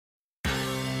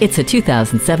It's a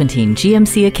 2017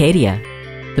 GMC Acadia.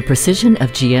 The precision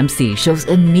of GMC shows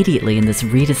immediately in this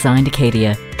redesigned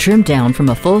Acadia. Trimmed down from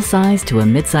a full-size to a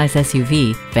mid-size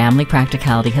SUV, family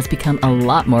practicality has become a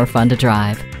lot more fun to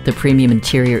drive. The premium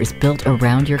interior is built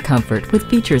around your comfort with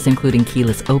features including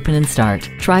keyless open and start,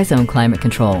 tri-zone climate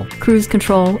control, cruise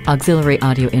control, auxiliary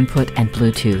audio input, and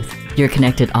Bluetooth. You're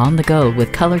connected on the go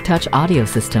with Color Touch audio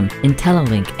system,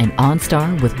 IntelliLink, and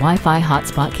OnStar with Wi-Fi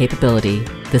hotspot capability.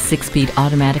 The 6-speed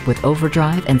automatic with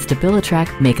overdrive and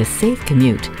StabiliTrak make a safe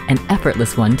commute an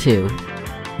effortless one too.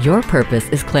 Your purpose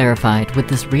is clarified with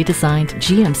this redesigned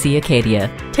GMC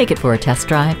Acadia. Take it for a test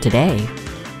drive today.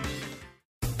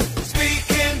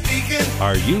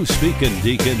 Are you speaking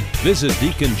Deacon? Visit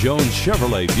Deacon Jones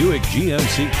Chevrolet Buick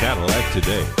GMC Cadillac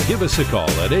today. Give us a call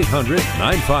at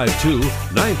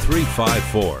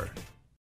 800-952-9354.